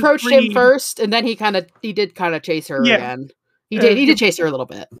 But she approached him first, and then he did kind of chase her again. He did chase her a little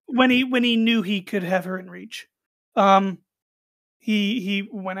bit when he knew he could have her in reach. He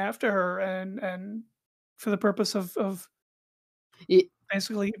went after her and for the purpose of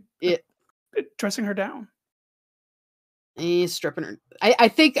basically dressing her down. He's stripping her. I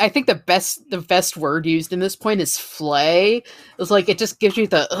think the best word used in this point is flay. It's like it just gives you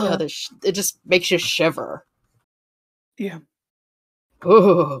it just makes you shiver. Yeah.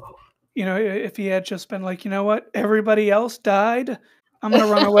 Oh. If he had just been like, what, everybody else died, I'm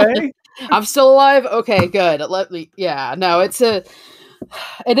gonna run away. I'm still alive. Okay, good. Let me. Yeah. No, it's a.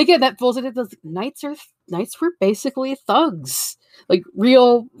 And again, that falls into the knights were basically thugs. Like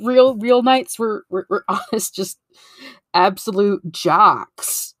real knights were honest, just absolute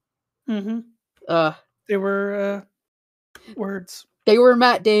jocks. Mm-hmm. They were words. They were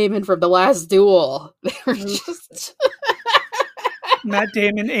Matt Damon from The Last Duel. They were just Matt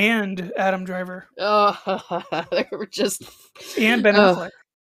Damon and Adam Driver. They were just and Ben Affleck.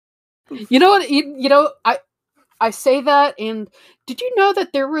 You know what? I say that, and did you know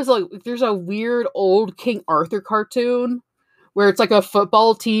that there's a weird old King Arthur cartoon where it's like a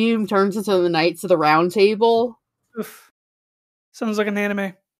football team turns into the Knights of the Round Table? Oof. Sounds like an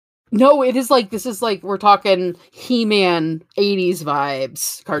anime. No, this is like we're talking He-Man 80s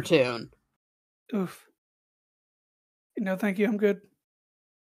vibes cartoon. Oof. No, thank you. I'm good.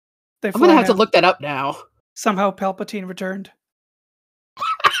 I'm gonna have to look that up now. Somehow Palpatine returned.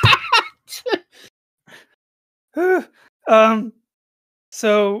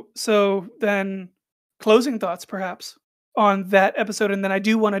 So then closing thoughts perhaps on that episode, and then I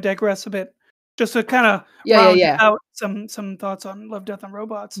do want to digress a bit just to kind of round out some thoughts on Love, Death, and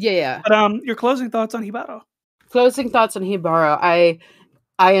Robots. Yeah. But your closing thoughts on Jibaro. Closing thoughts on Jibaro.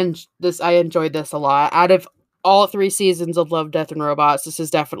 I enjoyed this a lot. Out of all 3 seasons of Love, Death, and Robots, this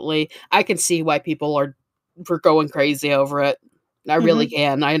is definitely, I can see why people are going crazy over it. I really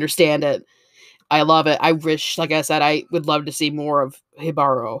can. I understand it. I love it. I wish, like I said, I would love to see more of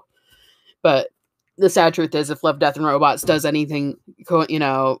Jibaro. But the sad truth is, if Love, Death, and Robots does anything,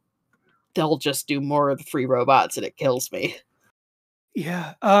 they'll just do more of the 3 robots, and it kills me.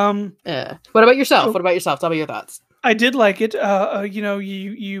 Yeah. What about yourself? Tell me your thoughts. I did like it.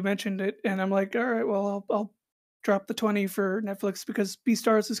 You mentioned it, and I'm like, all right, well, I'll drop the $20 for Netflix because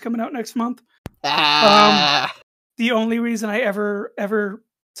Beastars is coming out next month. the only reason I ever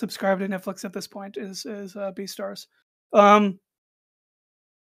subscribe to Netflix at this point is Beastars. But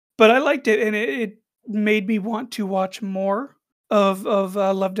I liked it, and it made me want to watch more of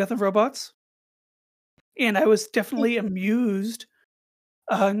Love, Death, and Robots. And I was definitely amused,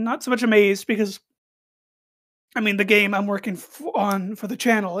 not so much amazed, because I mean the game I'm working on for the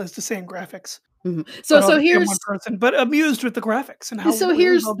channel is the same graphics, Mhm. but So obviously I'm here's one person. But amused with the graphics and how so really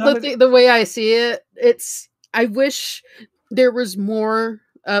here's well done it is. the way I see it. It's I wish there was more,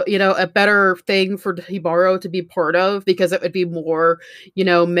 a better thing for Jibaro to be part of, because it would be more,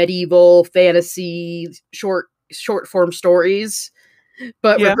 medieval fantasy short form stories.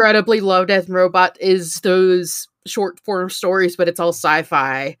 But Yeah, regrettably, Love, Death, and Robot is those short form stories, but it's all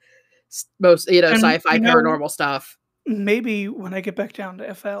sci-fi, most and sci-fi paranormal stuff. maybe when I get back down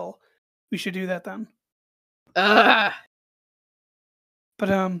to FL, we should do that then. Ugh.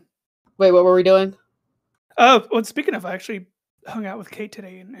 But Wait, what were we doing? oh, well, speaking of, I actually hung out with Kate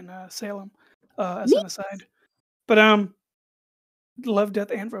today in Salem, as an Neat. aside. But Love,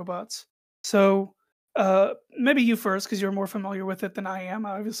 Death, and Robots. So maybe you first, because you're more familiar with it than I am.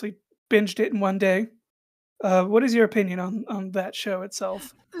 I obviously binged it in one day. What is your opinion on that show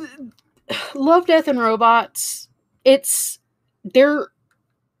itself? Love, Death, and Robots. It's there.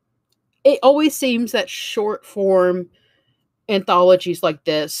 It always seems that short form anthologies like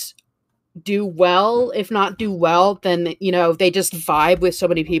this do well. If not do well, then they just vibe with so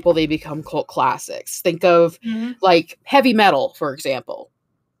many people, they become cult classics. Think of Mm-hmm. like heavy metal, for example.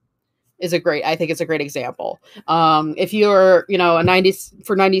 I think it's a great example. If you're, a 90s,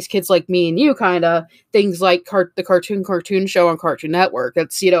 for 90s kids like me and you, kind of things like the cartoon show on Cartoon Network.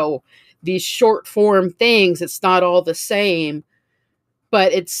 It's, these short form things. It's not all the same,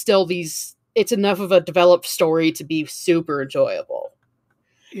 but it's still it's enough of a developed story to be super enjoyable.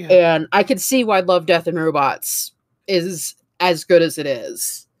 Yeah. And I can see why Love, Death, and Robots is as good as it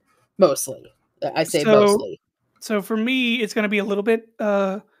is. Mostly. I say mostly. So for me, it's going to be a little bit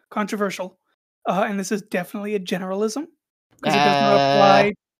controversial, and this is definitely a generalism, because it does not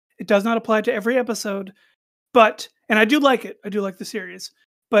apply. It does not apply to every episode, and I do like it. I do like the series,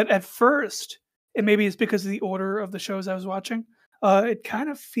 but at first, and maybe it's because of the order of the shows I was watching, it kind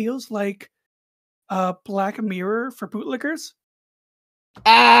of feels like Black Mirror for bootlickers.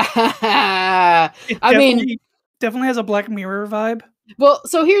 I mean, definitely has a Black Mirror vibe. Well,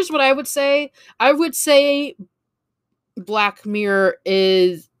 so here's what I would say. I would say Black Mirror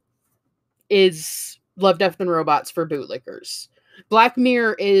is Love, Death, and Robots for bootlickers. Black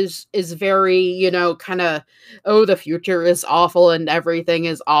Mirror is very, kind of, oh, the future is awful and everything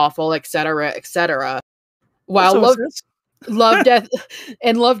is awful, etc., etc. While So Love, Death,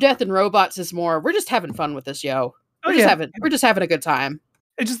 and Robots is more, we're just having fun with this, yo. We're just having a good time.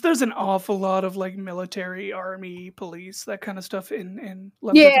 There's an awful lot of like military, army, police, that kind of stuff in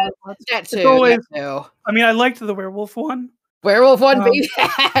Love, Yeah, Death, and Robots. that too. It's always, that too. I mean, I liked the werewolf one. Werewolf one, baby.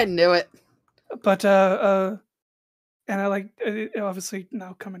 I knew it. But and I like it obviously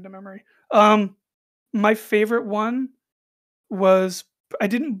now coming to memory. My favorite one was I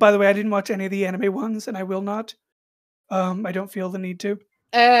didn't. By the way, I didn't watch any of the anime ones, and I will not. I don't feel the need to.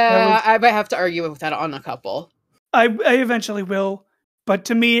 I might have to argue with that on a couple. I eventually will, but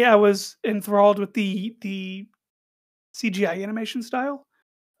to me, I was enthralled with the CGI animation style.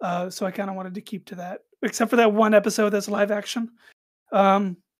 So I kind of wanted to keep to that, except for that one episode that's live action.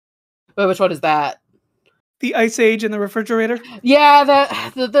 But which one is that? The Ice Age in the refrigerator. Yeah,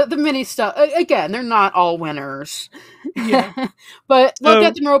 the mini stuff. Again, they're not all winners. Yeah. But Love,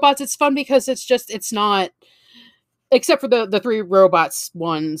 Death, and Robots, it's fun because it's not, except for the three robots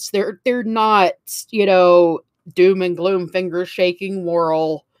ones, they're not, doom and gloom, finger shaking,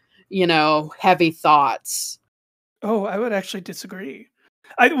 moral, heavy thoughts. Oh, I would actually disagree.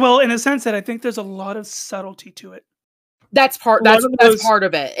 Well, in a sense that I think there's a lot of subtlety to it. That's part of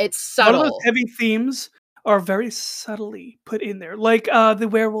it. It's subtle. A lot of those heavy themes are very subtly put in there, like the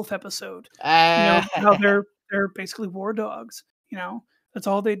werewolf episode. How they're basically war dogs. That's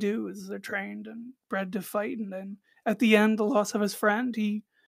all they do is they're trained and bred to fight, and then at the end, the loss of his friend, he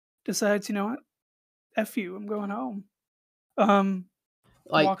decides, you know what, F you, I'm going home.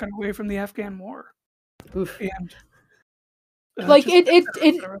 Walking away from the Afghan war. Oof. And like again,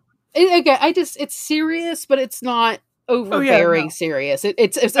 it's serious, but it's not overbearing serious.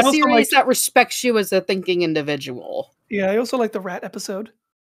 It's a series that respects you as a thinking individual. Yeah, I also like the rat episode.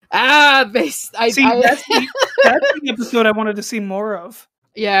 That's the episode I wanted to see more of.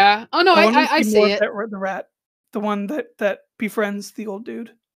 Yeah. Oh no, I see it. The rat, the one that befriends the old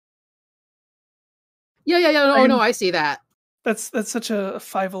dude. Yeah. Oh no, I see that. That's such a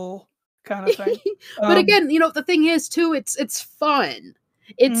Fievel kind of thing. But again, the thing is too, it's fun.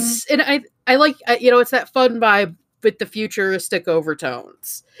 Mhm. And I like it's that fun vibe with the futuristic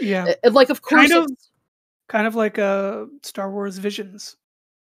overtones. Yeah, And like, of course, kind of like Star Wars Visions,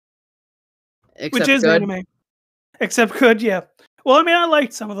 which except is good. anime, except good. Yeah. Well, I mean, I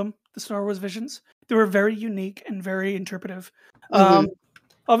liked some of them. The Star Wars Visions, they were very unique and very interpretive. Hmm.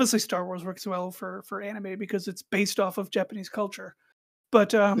 Obviously, Star Wars works well for anime because it's based off of Japanese culture.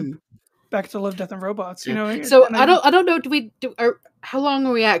 But back to Love, Death, and Robots. You know, So and I don't know. Do we do? How long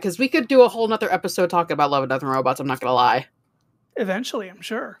are we at? Because we could do a whole nother episode talking about Love, Death, and Robots. I'm not gonna lie. eventually, I'm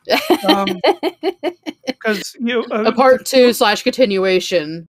sure. Because A part 2 /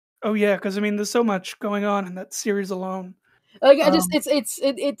 continuation. oh yeah, because I mean, there's so much going on in that series alone. Like, I just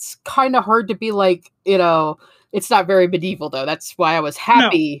Um, it's kind of hard to be like, it's not very medieval though. That's why I was no,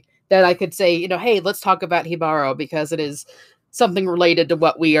 happy that I could say, hey, let's talk about Hibaro, because it is something related to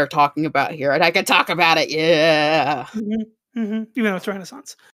what we are talking about here, and I can talk about it. Yeah. even though it's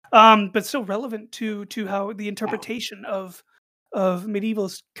Renaissance, but still relevant to how the interpretation of medieval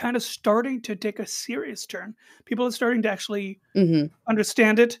is kind of starting to take a serious turn. People are starting to actually Hmm.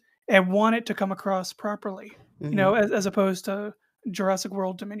 understand it and want it to come across properly. Hmm. As opposed to Jurassic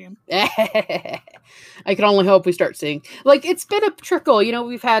World Dominion. I can only hope we start seeing, like, it's been a trickle.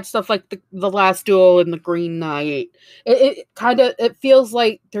 We've had stuff like the Last Duel and the Green Knight. It feels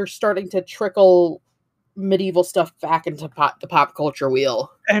like they're starting to trickle medieval stuff back into the pop culture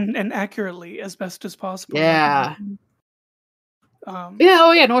wheel. And accurately as best as possible. Yeah. Um, Yeah.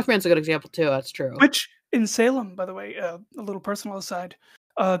 Oh yeah. Northman's a good example too. That's true. which in Salem, by the way, a little personal aside,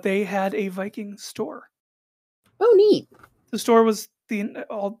 they had a Viking store. Oh, neat. The store was the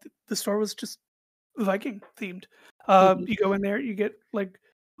store was just Viking themed. Hmm. You go in there, you get like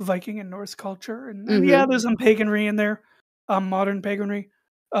Viking and Norse culture, and Hmm. yeah, there's some paganry in there, modern paganry.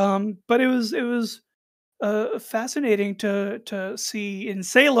 But it was fascinating to see in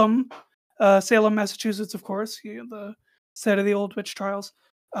Salem, Salem, Massachusetts, of course, the set of the old witch trials.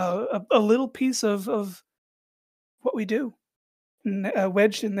 A little piece of what we do,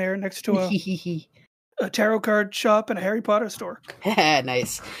 wedged in there next to a tarot card shop and a Harry Potter store.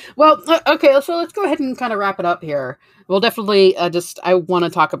 Nice. Well, okay, so let's go ahead and kind of wrap it up here. We'll definitely I want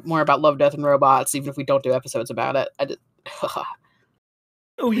to talk more about Love, Death, and Robots, even if we don't do episodes about it.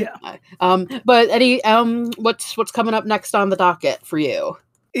 Oh yeah, But Eddie, what's coming up next on the docket for you?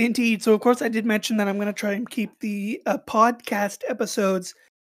 indeed. So of course I did mention that I'm going to try and keep the podcast episodes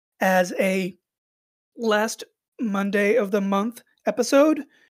as a last Monday of the month episode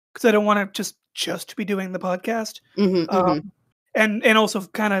because I don't want to just be doing the podcast. Mm-hmm, mm-hmm. And also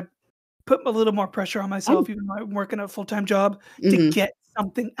kind of put a little more pressure on myself, even though I'm working a full-time job, to Mm-hmm. get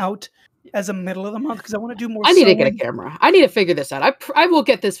something out as a middle of the month because I want to do more I need to get a sewing. camera. I need to figure this out. I will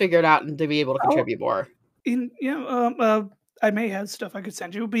get this figured out and to be able to Oh, contribute more. I may have stuff I could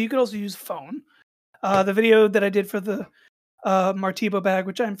send you, but you could also use phone. The video that I did for the Martibo bag,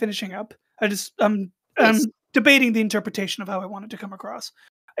 which I'm finishing up, I'm Nice. debating the interpretation of how I want it to come across.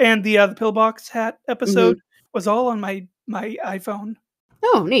 And the pillbox hat episode was all on my iPhone.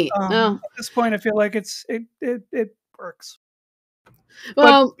 Oh, neat. Oh. At this point, I feel like it works.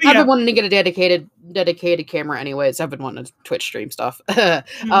 Well, But I've yeah, been wanting to get a dedicated camera anyways. I've been wanting to Twitch stream stuff.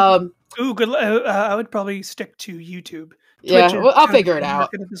 ooh, good. I would probably stick to YouTube. Yeah, Twitch is well, I'll kind of figure it the out.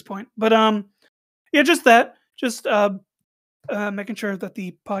 market at this point. But yeah, just that. Just making sure that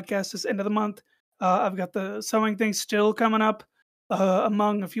the podcast is end of the month. I've got the sewing thing still coming up,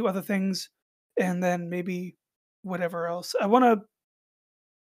 among a few other things, and then maybe whatever else. I want to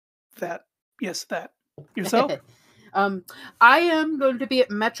that. Yes, that. Yourself? I am going to be at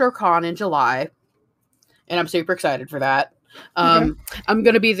MetroCon in July, and I'm super excited for that. Okay. I'm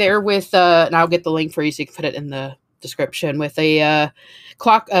going to be there with, and I'll get the link for you so you can put it in the description, with a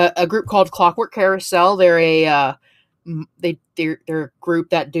group called Clockwork Carousel. They're they're a group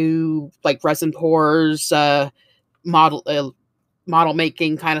that do like resin pours, model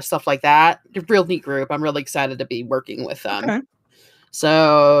making kind of stuff like that. They're a real neat group. I'm really excited to be working with them. Okay.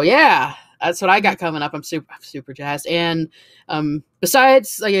 So yeah, that's what I got coming up. I'm super jazzed. And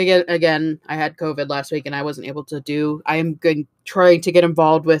besides, like, again, I had COVID last week and I wasn't able to do. I am trying to get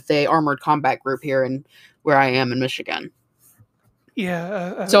involved with a armored combat group here in where I am in Michigan.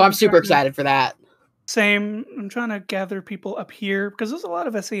 Yeah. So I'm super excited for that. Same. I'm trying to gather people up here because there's a lot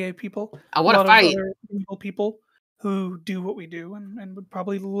of SAA people. I want to a lot fight. of other people who do what we do and would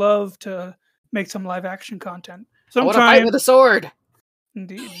probably love to make some live action content. So I I'm want to fight trying. with a sword.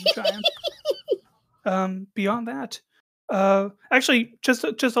 Indeed, I'm trying. Beyond that, actually, just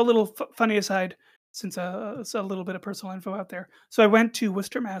a little funny aside. since it's a little bit of personal info out there. So I went to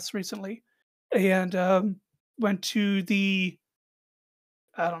Worcester, Mass recently, and went to the,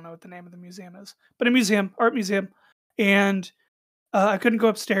 I don't know what the name of the museum is, but a museum, art museum, and I couldn't go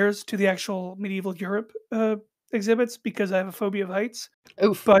upstairs to the actual medieval Europe exhibits because I have a phobia of heights.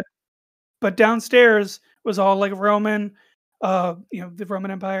 Oof. But downstairs was all like Roman, the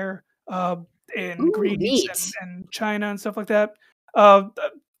Roman Empire, in Ooh, Greece neat. and China and stuff like that.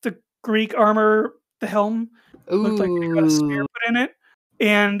 The Greek armor, the helm looked like it got a spear Ooh. put in it,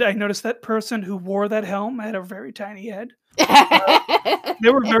 and I noticed that person who wore that helm had a very tiny head. They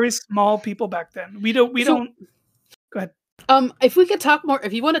were very small people back then. We don't. Go ahead. If we could talk more,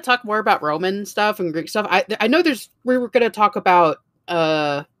 if you want to talk more about Roman stuff and Greek stuff, I know we were going to talk about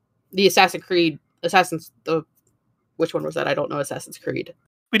the which one was that? I don't know. Assassin's Creed.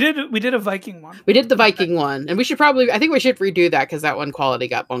 We did a Viking one. We did the Viking one, and I think we should redo that because that one quality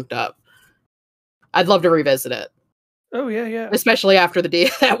got bumped up. I'd love to revisit it. Oh yeah. Especially after what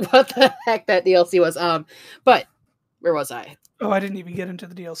the heck that DLC was. But where was I? Oh, I didn't even get into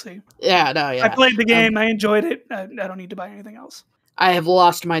the DLC. Yeah, no, yeah. I played the game. I enjoyed it. I don't need to buy anything else. I have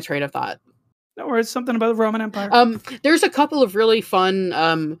lost my train of thought. No worries. Something about the Roman Empire. There's a couple of really fun.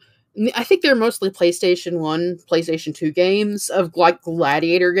 I think they're mostly PlayStation 1, PlayStation 2 games of like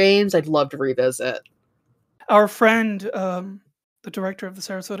gladiator games. I'd love to revisit. Our friend, the director of the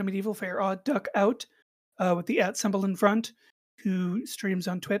Sarasota Medieval Fair, Duck Out, with the @ symbol in front, who streams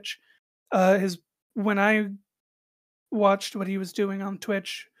on Twitch, when I watched what he was doing on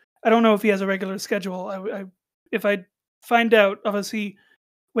Twitch, I don't know if he has a regular schedule. If I find out, obviously,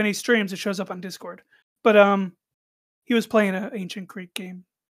 when he streams, it shows up on Discord. But he was playing an ancient Greek game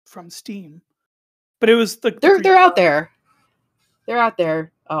from Steam. But it was they're out there. They're out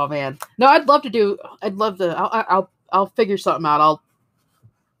there. Oh man, no, I'd love to. I'll figure something out. I'll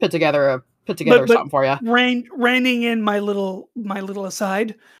put together something for you. Reining in my little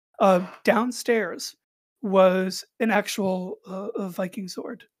aside, downstairs was an actual a Viking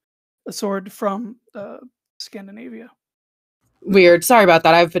sword, a sword from Scandinavia. Weird. Sorry about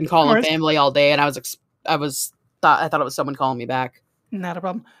that. I've been calling family all day, and I thought it was someone calling me back. Not a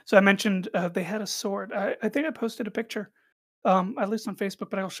problem. So I mentioned they had a sword. I think I posted a picture, at least on Facebook,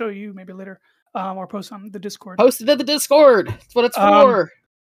 but I'll show you maybe later, or post on the Discord. Post it in the Discord. That's what it's for.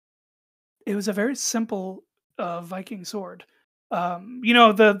 It was a very simple Viking sword.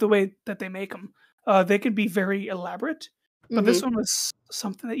 The way that they make them. They can be very elaborate, but this one was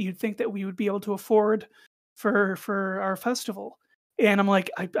something that you'd think that we would be able to afford for our festival. And I'm like,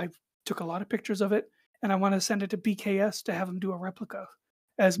 I took a lot of pictures of it, and I want to send it to BKS to have them do a replica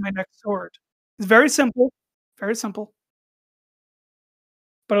as my next sword. It's very simple, very simple.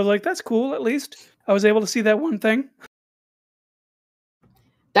 But I was like, that's cool. At least I was able to see that one thing.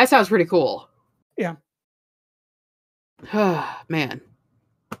 That sounds pretty cool. Yeah. Man.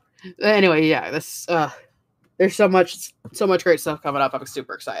 Anyway, yeah, this there's so much great stuff coming up. I'm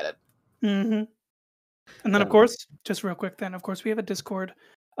super excited. Mm-hmm. And then, of course, just real quick, then, of course, we have a Discord.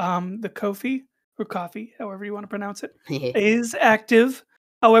 The Ko-fi, or coffee, however you want to pronounce it, is active.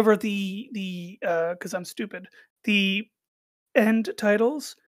 However, because I'm stupid, the end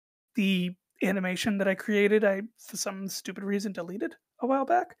titles, the animation that I created, I, for some stupid reason, deleted a while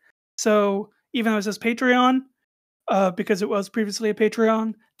back. So even though it says Patreon, because it was previously a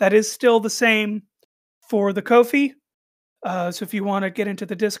Patreon, that is still the same for the Ko-fi. So if you want to get into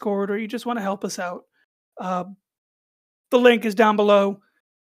the Discord or you just want to help us out, the link is down below.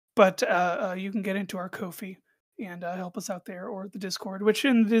 But you can get into our Ko-fi and help us out there, or the Discord, which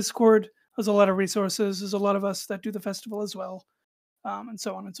in the Discord has a lot of resources. There's a lot of us that do the festival as well, and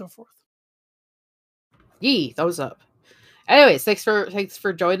so on and so forth. Yee, thumbs up. Anyways, thanks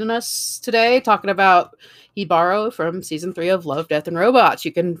for joining us today, talking about Jibaro from season 3 of Love, Death, and Robots.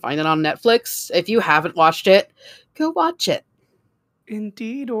 You can find it on Netflix. If you haven't watched it, go watch it.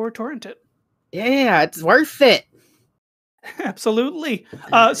 Indeed, or torrent it. Yeah, it's worth it. Absolutely.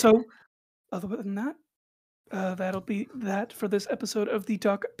 So, other than that, that'll be that for this episode of the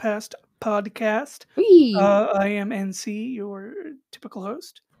Talk Past podcast. I am NC, your typical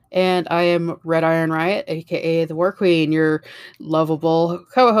host. And I am Red Iron Riot, aka the War Queen, your lovable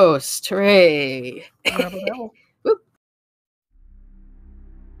co-host. Hooray!